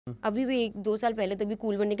अभी भी 1-2 साल पहले तभी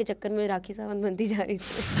कूल बनने के चक्कर में राखी सावंत बनती जा रही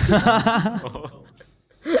थी.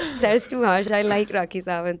 That's too harsh. I like Rakhi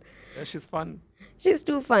Sawant. Yeah, she's fun. She's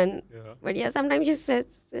too fun. Yeah. But yeah, sometimes she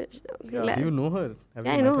says... Yeah. Do you know her? Have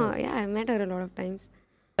Yeah, you I know met her. Yeah, I've met her a lot of times.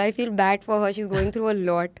 I feel bad for her. She's going through a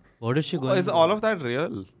lot. What is she going Is through? all of that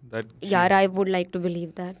real? That Yeah, I would like to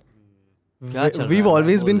believe that. We've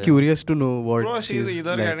always been curious to know what Bro, she's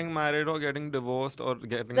either like. getting married or getting divorced or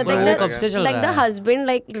getting Like married the- कब से again. चल Like रहा the है? husband,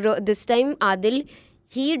 like this time Adil,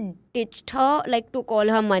 he ditched her, like took all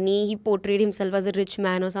her money. He portrayed himself as a rich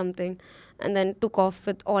man or something, and then took off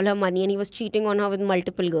with all her money. And he was cheating on her with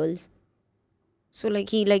multiple girls. So like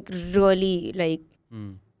he like really like Hmm.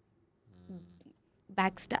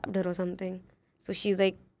 backstabbed her or something. So she's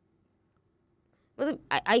like, मतलब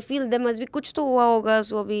I feel there must be कुछ तो हुआ होगा.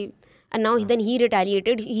 So अभी and now then he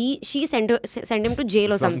retaliated. She sent him to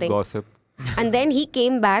jail or Some something. gossip. And then he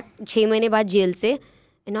came back 6 महीने बाद jail से.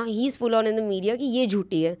 And now he's full on in the media कि ये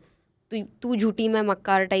झूठी है. तू झूठी मैं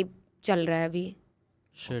मक्कार टाइप चल रहा है अभी.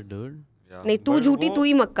 Shit, dude. Yeah. नहीं तू But झूठी वो- तू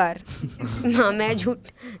ही मक्कार. हाँ मैं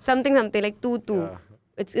झूठ. Something like तू. Yeah.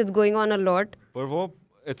 It's going on a lot. But वो,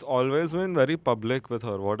 it's always been very public with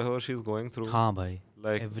her, whatever she's going through. हाँ भाई.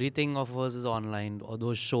 Like, Everything of hers is online. All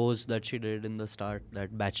those shows that she did in the start,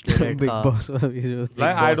 that Bachelorette Big का. Boss वाली जो थी.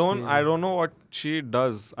 like I don't know what she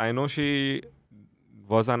does. I know she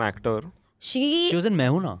was an actor. She was in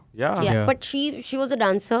Mehuna. Yeah. Yeah, Yeah. but she was a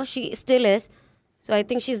dancer. She still is. So I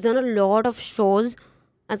think she's done a lot of shows,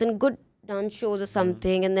 as in good dance shows or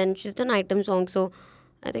something, and then she's done item songs. So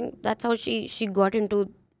I think that's how she got into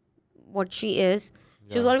what she is.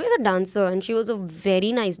 She was always a dancer, and she was a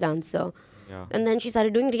very nice dancer. Yeah. And then she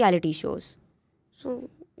started doing reality shows. So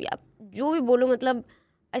yeah, जो भी बोलो मतलब,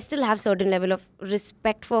 I still have certain level of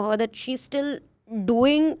respect for her that she's still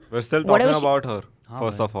doing We're still whatever talking she- about her,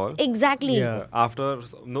 first of all. exactly. Yeah. After,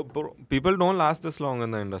 no, people don't last this long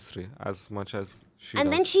in the industry as much as she And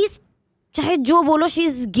does. then she's, चाहे जो बोलो,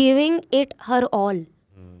 she's giving it her all.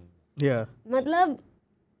 Yeah. मतलब,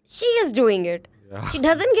 she is doing it. Yeah. She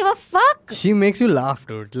doesn't give a fuck. She makes you laugh,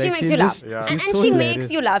 dude. Like She makes you laugh. Yeah. And she's so she hilarious.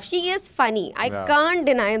 makes you laugh. She is funny. I Yeah. can't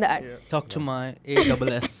deny that. Talk to my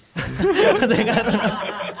ASS.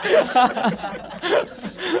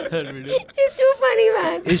 She's too funny,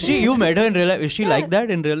 man. Is she? You met her in real life? Is she like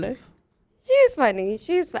that in real life? She is funny.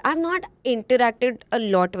 I've not interacted a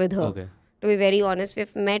lot with her. Okay. To be very honest,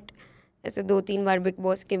 we've met ऐसे 2-3 बार big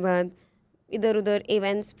boss के बाद इधर उधर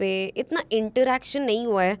events पे इतना interaction नहीं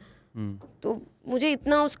हुआ है. तो मुझे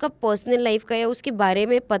इतना उसका पर्सनल लाइफ का या उसके बारे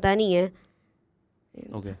में पता नहीं है.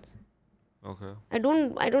 Okay. Okay. I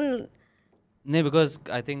don't. No, because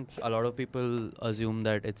I think a lot of people assume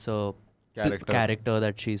that it's a character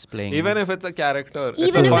that she's playing. Even if it's a character, it's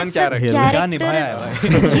Even a if fun it's a character. क्या निभाया है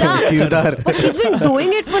भाई? Yeah. Kirdar. But she's been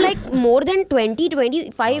doing it for like more than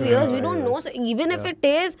 20-25 years. We don't know. So even if it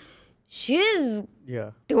is, she's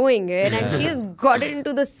Yeah. doing it and she's got it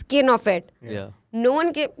into the skin of it. Yeah. No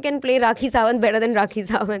one can play Rakhi Sawant better than Rakhi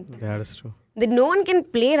Sawant. That is true. No one can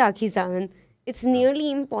play Rakhi Sawant. It's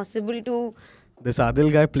nearly impossible to. This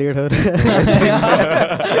Adil guy played her.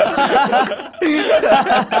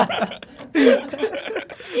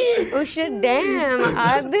 Oh shit! Damn,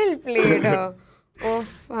 Adil played her. Oh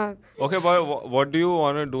fuck. Okay, but what do you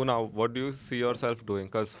want to do now? What do you see yourself doing?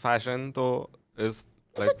 Because fashion to is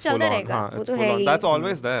like तो full चलता on. रहेगा, हाँ, वो it's तो full है on. He. That's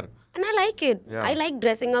always there. And I like it. Yeah. I like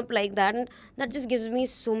dressing up like that, and that just gives me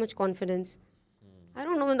so much confidence. I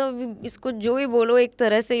don't know, मतलब इसको जो ही बोलो एक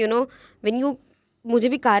तरह से, you know, when you, मुझे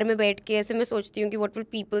भी car में बैठ के ऐसे मैं सोचती हूँ कि what will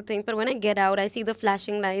people think, but when I get out, I see the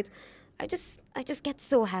flashing lights, I just get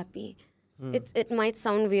so happy. It might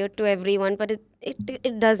sound weird to everyone, but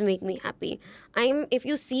it does make me happy. If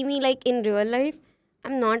you see me like in real life,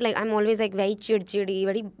 I'm always like very chidchidi,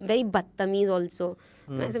 very बदतमीज also.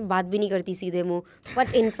 मैं ऐसे बात भी नहीं करती सीधे मुंह.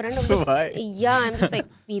 But in front of Why? yeah, I'm just like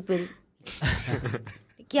people.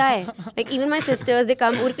 क्या है? Like even my sisters, they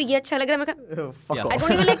come, Urfi ये अच्छा लग रहा है, मैं कहा, I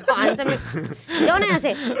don't even like answer. जाओ ना यहाँ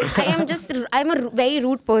से. I'm a very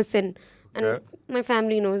rude person, and my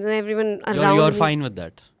family knows, and everyone around You're me. fine with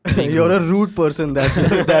that. You're a rude person.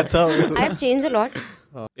 That's how. I have changed a lot.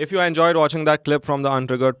 If you enjoyed watching that clip from the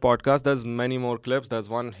Untriggered podcast, there's many more clips. There's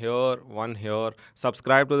one here, one here.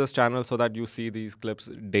 Subscribe to this channel so that you see these clips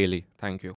daily. Thank you.